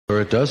Or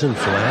it doesn't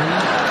flam.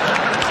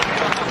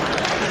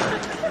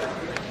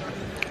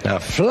 Now,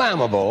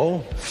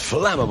 flammable,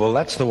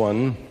 that's the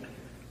one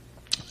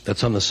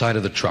that's on the side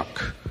of the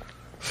truck.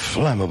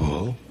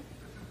 Flammable.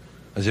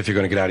 As if you're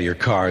going to get out of your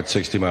car at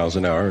 60 miles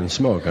an hour and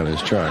smoke on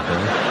his truck,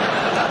 huh?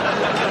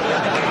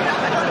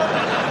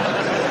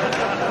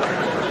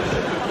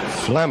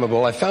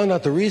 Flammable. I found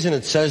out the reason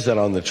it says that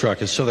on the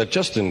truck is so that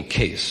just in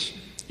case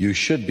you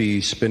should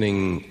be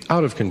spinning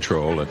out of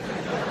control at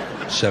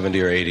 70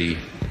 or 80,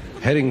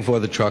 heading for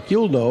the truck,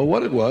 you'll know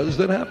what it was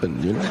that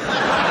happened, you know?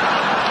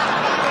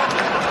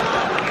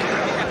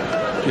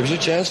 Gives you a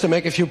chance to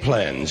make a few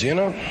plans, you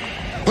know?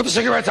 Put the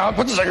cigarettes out,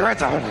 put the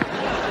cigarettes out.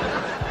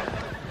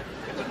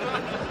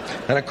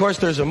 And of course,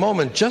 there's a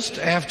moment just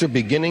after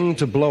beginning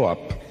to blow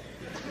up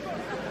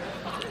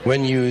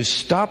when you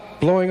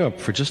stop blowing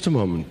up for just a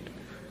moment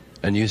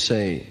and you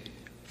say,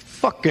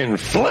 fucking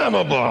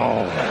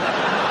flammable.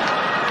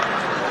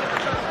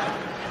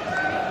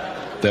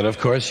 Then, of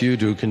course, you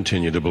do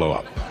continue to blow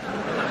up.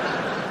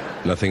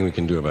 Nothing we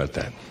can do about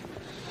that.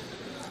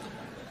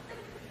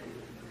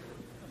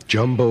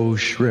 Jumbo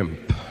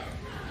shrimp.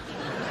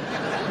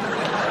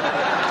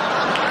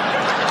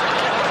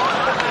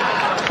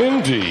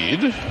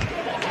 Indeed.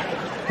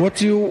 What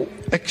do you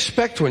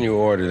expect when you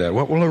order that?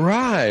 What will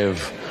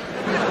arrive?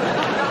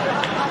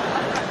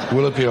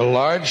 Will it be a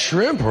large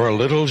shrimp or a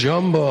little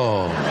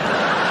jumbo?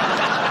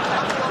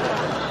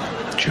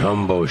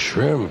 Jumbo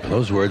shrimp.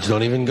 Those words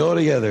don't even go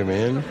together,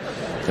 man.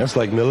 That's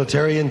like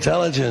military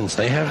intelligence.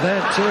 They have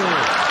that, too.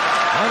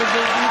 How did they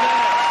do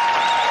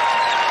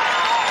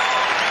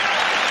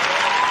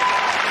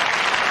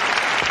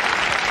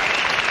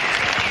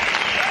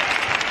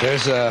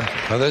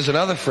that? There's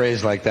another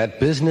phrase like that,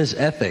 business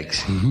ethics.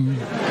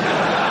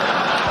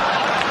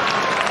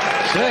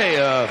 Say,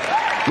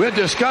 we're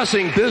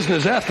discussing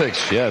business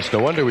ethics. Yes, no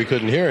wonder we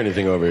couldn't hear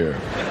anything over here.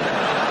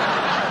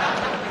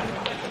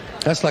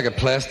 That's like a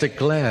plastic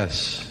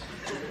glass.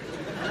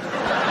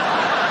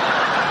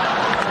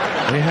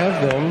 They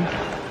have them.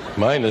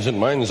 Mine isn't.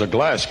 Mine's a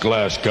glass,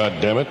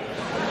 goddammit.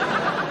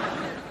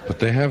 But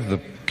they have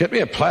the... Get me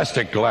a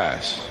plastic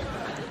glass.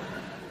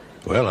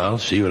 Well, I'll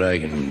see what I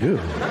can do.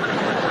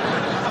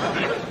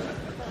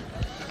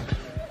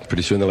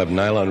 Pretty soon they'll have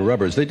nylon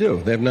rubbers. They do.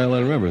 They have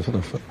nylon rubbers. What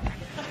the fuck?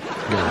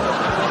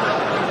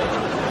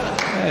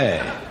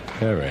 Hey,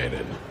 all right,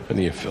 Ed. None of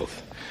your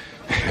filth.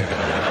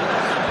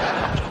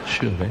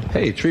 Sure, man.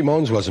 Hey, Three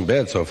Moans wasn't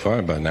bad so far,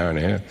 about an hour and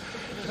a half.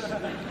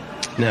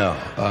 Now,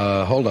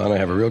 hold on, I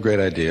have a real great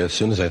idea. As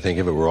soon as I think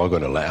of it, we're all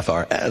going to laugh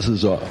our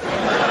asses off.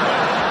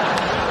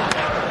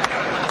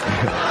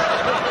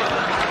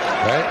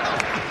 Right?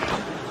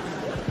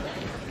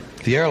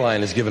 The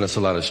airline has given us a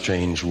lot of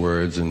strange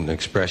words and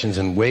expressions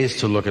and ways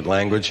to look at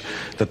language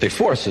that they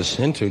force us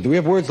into. We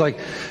have words like,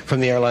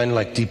 from the airline,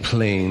 like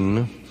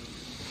deplane.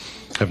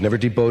 I've never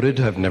deboated,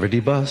 I've never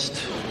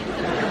debussed.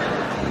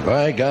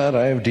 By God,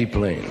 I have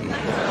deplaned.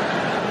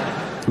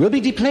 We'll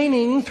be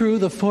deplaning through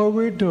the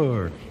forward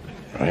door.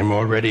 I'm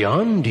already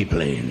on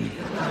deplane.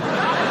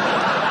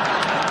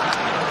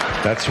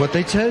 That's what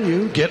they tell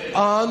you. Get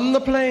on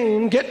the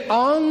plane. Get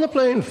on the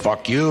plane.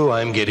 Fuck you,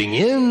 I'm getting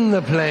in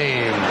the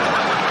plane.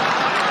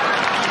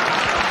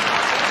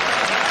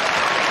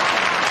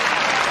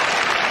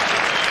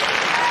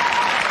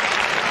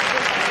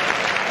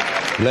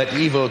 Let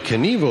Evel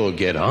Knievel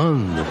get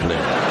on the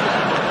plane.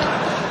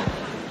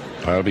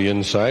 I'll be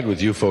inside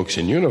with you folks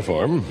in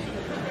uniform.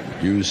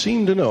 You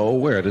seem to know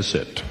where to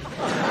sit.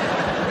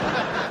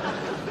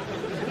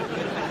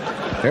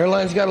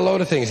 Airlines got a load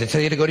of things. They tell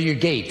you to go to your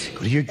gate.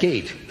 Go to your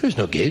gate. There's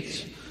no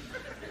gates.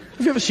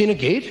 Have you ever seen a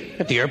gate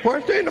at the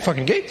airport? There ain't no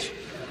fucking gates.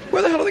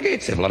 Where the hell are the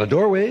gates? They have a lot of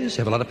doorways.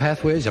 They have a lot of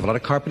pathways. They have a lot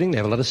of carpeting. They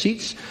have a lot of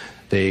seats.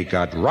 They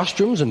got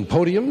rostrums and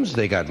podiums.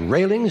 They got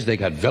railings. They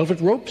got velvet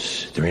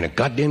ropes. There ain't a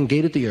goddamn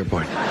gate at the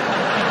airport.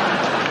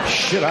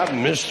 Shit, I've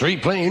missed 3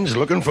 planes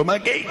looking for my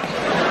gate.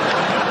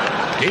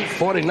 Gate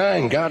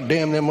 49.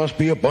 Goddamn, there must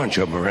be a bunch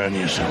of them around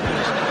here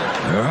someplace.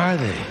 Where are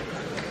they?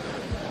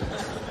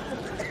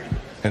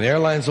 And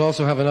airlines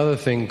also have another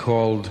thing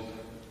called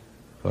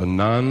a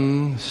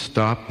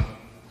non-stop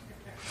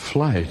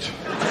flight.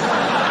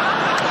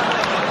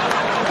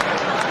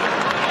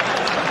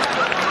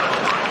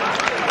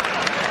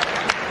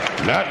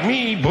 Not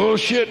me,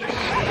 bullshit.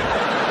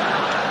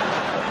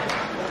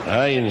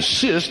 I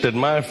insist that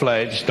my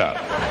flight stop.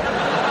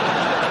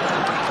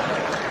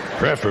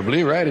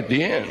 Preferably right at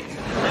the end.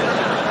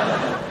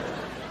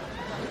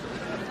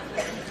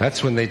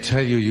 That's when they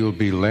tell you you'll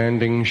be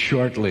landing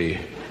shortly.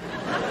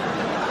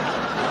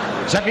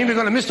 Does that mean we're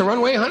going to miss the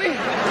runway, honey?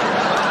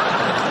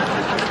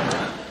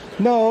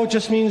 No, it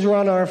just means we're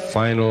on our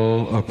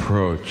final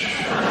approach.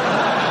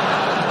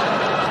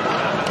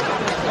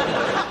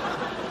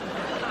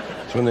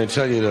 It's when they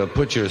tell you to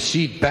put your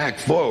seat back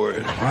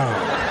forward.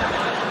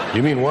 Wow.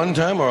 You mean one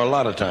time or a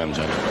lot of times,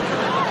 honey?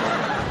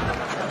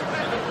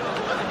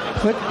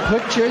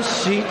 Put your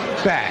seat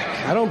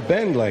back. I don't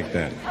bend like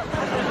that.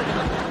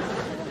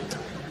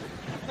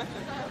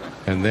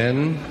 And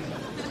then,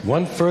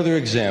 one further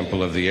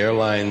example of the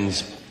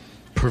airline's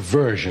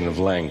perversion of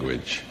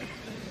language.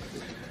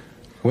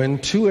 When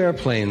two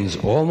airplanes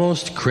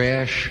almost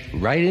crash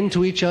right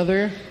into each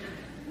other,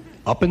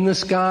 up in the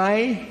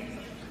sky,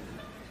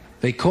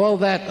 they call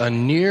that a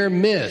near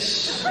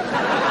miss.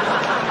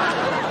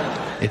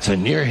 It's a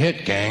near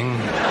hit, gang.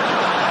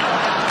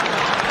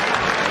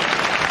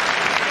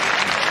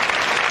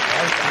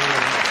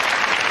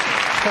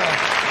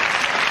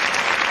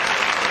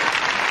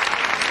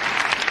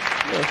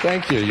 Well,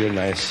 thank you. You're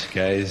nice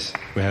guys.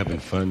 We're having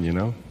fun, you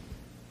know.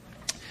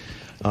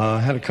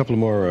 I had a couple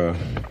more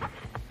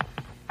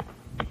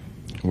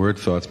word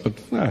thoughts, but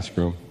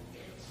screw 'em.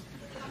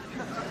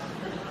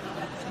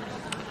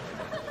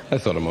 I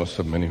thought of most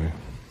of them anyway.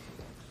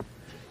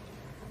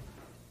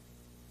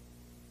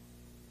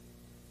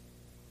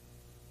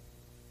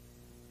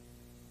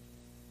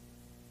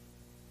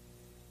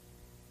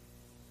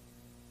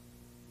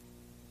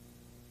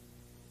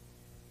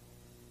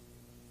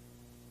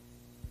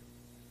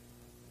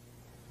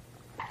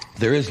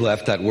 There is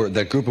left that word,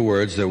 that group of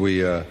words that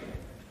we pray.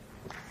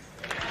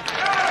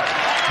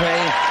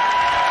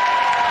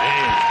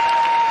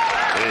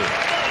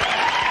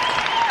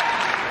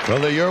 Well,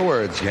 they're your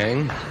words,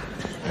 gang.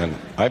 And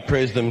I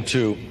praise them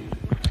too,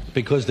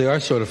 because they are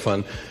sort of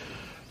fun,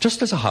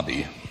 just as a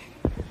hobby.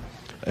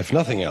 If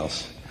nothing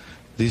else,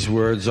 these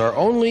words are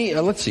only,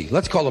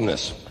 let's call them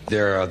this.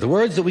 They're the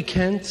words that we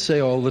can't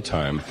say all the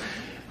time.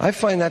 I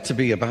find that to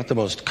be about the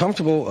most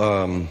comfortable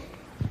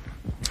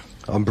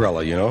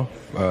umbrella, you know?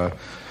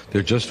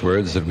 They're just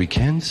words that we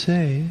can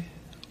say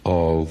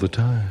all the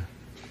time.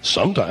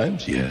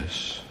 Sometimes,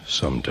 yes,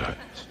 sometimes.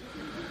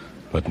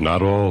 But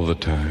not all the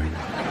time.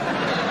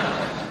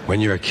 When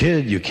you're a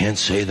kid, you can't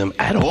say them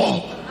at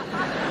all.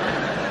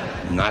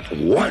 Not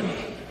one.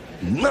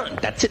 None.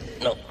 That's it.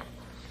 No.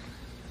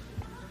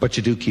 But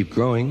you do keep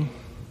growing.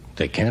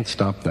 They can't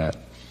stop that.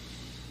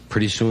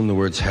 Pretty soon the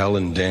words hell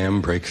and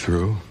damn break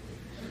through.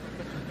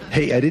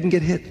 Hey, I didn't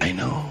get hit. I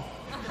know.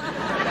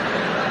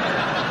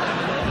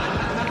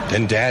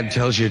 Then Dad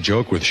tells you a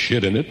joke with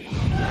shit in it.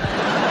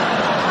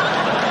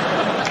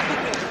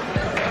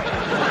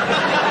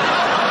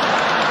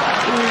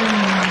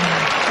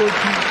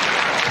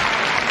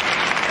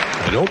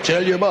 Don't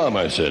tell your mom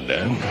I said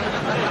that.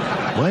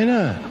 Why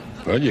not?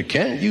 Well, you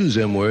can't use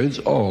them words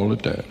all the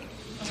time.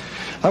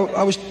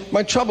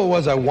 My trouble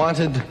was I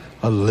wanted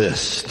a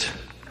list.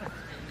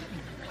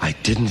 I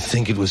didn't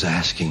think it was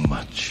asking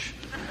much.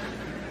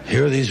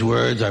 Here are these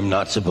words I'm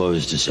not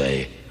supposed to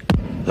say.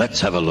 Let's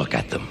have a look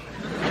at them.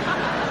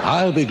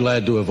 I'll be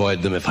glad to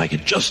avoid them if I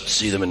could just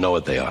see them and know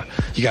what they are.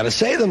 You gotta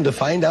say them to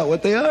find out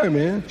what they are,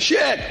 man.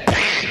 Shit!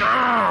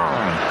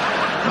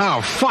 Oh,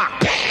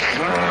 fuck!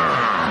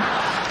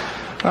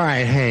 All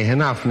right, hey,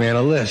 enough, man.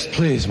 A list,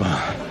 please, Mom.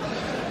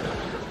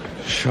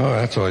 Sure,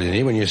 that's all you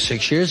need when you're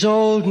 6 years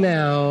old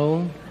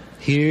now.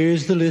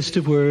 Here's the list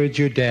of words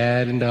your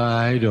dad and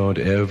I don't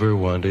ever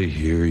want to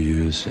hear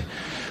you say.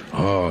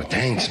 Oh,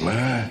 thanks,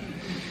 Ma.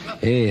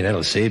 Hey,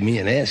 that'll save me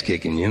an ass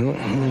kicking, you know?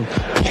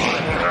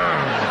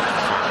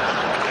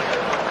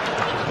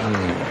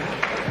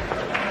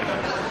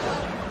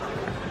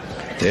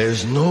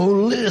 There's no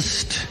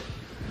list.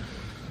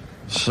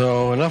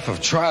 So enough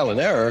of trial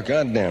and error,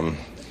 goddamn.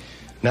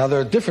 Now,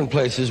 there are different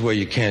places where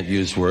you can't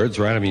use words,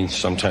 right? I mean,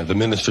 sometimes the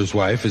minister's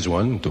wife is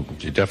one.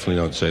 You definitely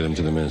don't say them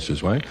to the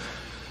minister's wife.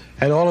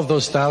 And all of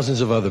those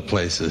thousands of other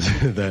places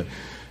that,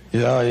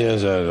 you know,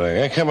 like,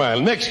 hey, come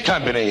on, mixed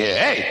company here.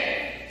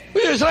 Hey,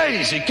 where's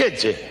ladies and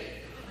kids here?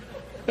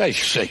 Hey,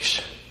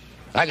 sakes.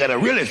 I got a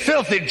really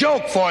filthy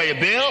joke for you,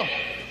 Bill.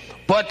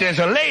 But there's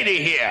a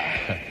lady here.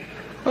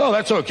 Oh,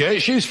 that's okay.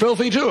 She's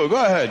filthy, too. Go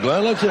ahead,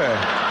 Glenn. Let's hear it.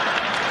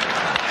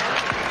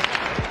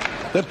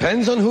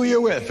 Depends on who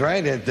you're with,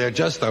 right? They're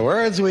just the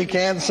words we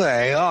can't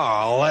say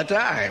all the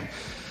time.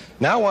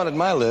 Now I wanted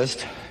my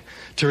list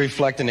to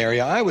reflect an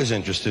area I was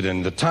interested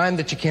in. The time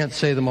that you can't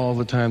say them all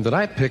the time that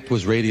I picked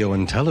was radio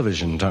and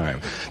television time.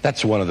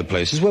 That's one of the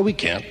places where we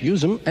can't use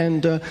them,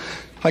 and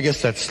I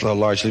guess that's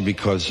largely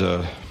because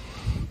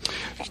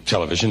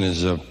television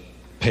is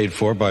paid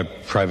for by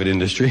private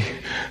industry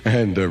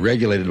and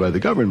regulated by the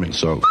government.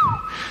 So,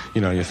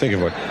 you know, you think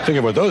of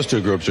what those two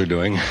groups are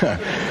doing.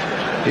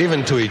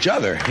 Even to each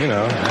other, you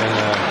know.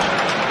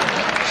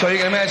 And, so you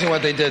can imagine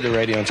what they did to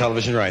radio and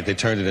television, right? They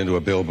turned it into a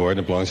billboard,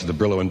 and it belongs to the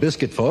Brillo and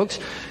Biscuit folks.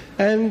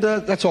 And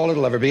that's all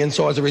it'll ever be. And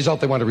so as a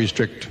result, they want to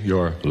restrict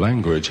your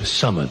language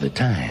some of the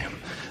time.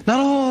 Not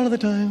all of the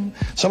time.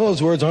 Some of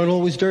those words aren't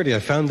always dirty. I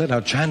found that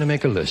out trying to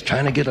make a list,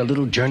 trying to get a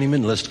little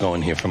journeyman list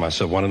going here for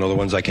myself. Want to know the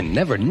ones I can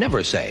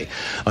never say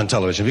on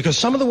television. Because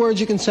some of the words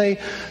you can say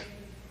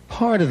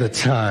part of the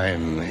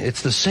time.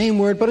 It's the same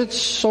word, but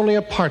it's only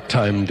a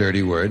part-time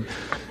dirty word.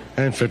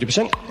 And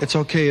 50%, it's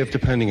okay if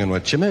depending on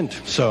what you meant.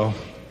 So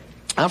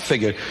I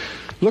figured,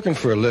 looking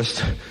for a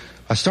list,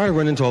 I started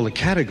running into all the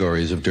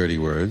categories of dirty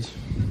words.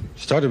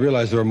 Started to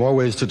realize there are more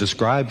ways to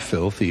describe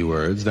filthy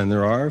words than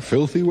there are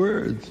filthy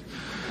words.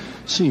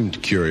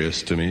 Seemed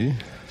curious to me.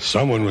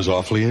 Someone was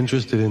awfully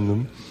interested in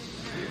them.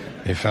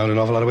 They found an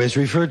awful lot of ways to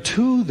refer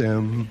to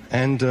them.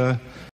 And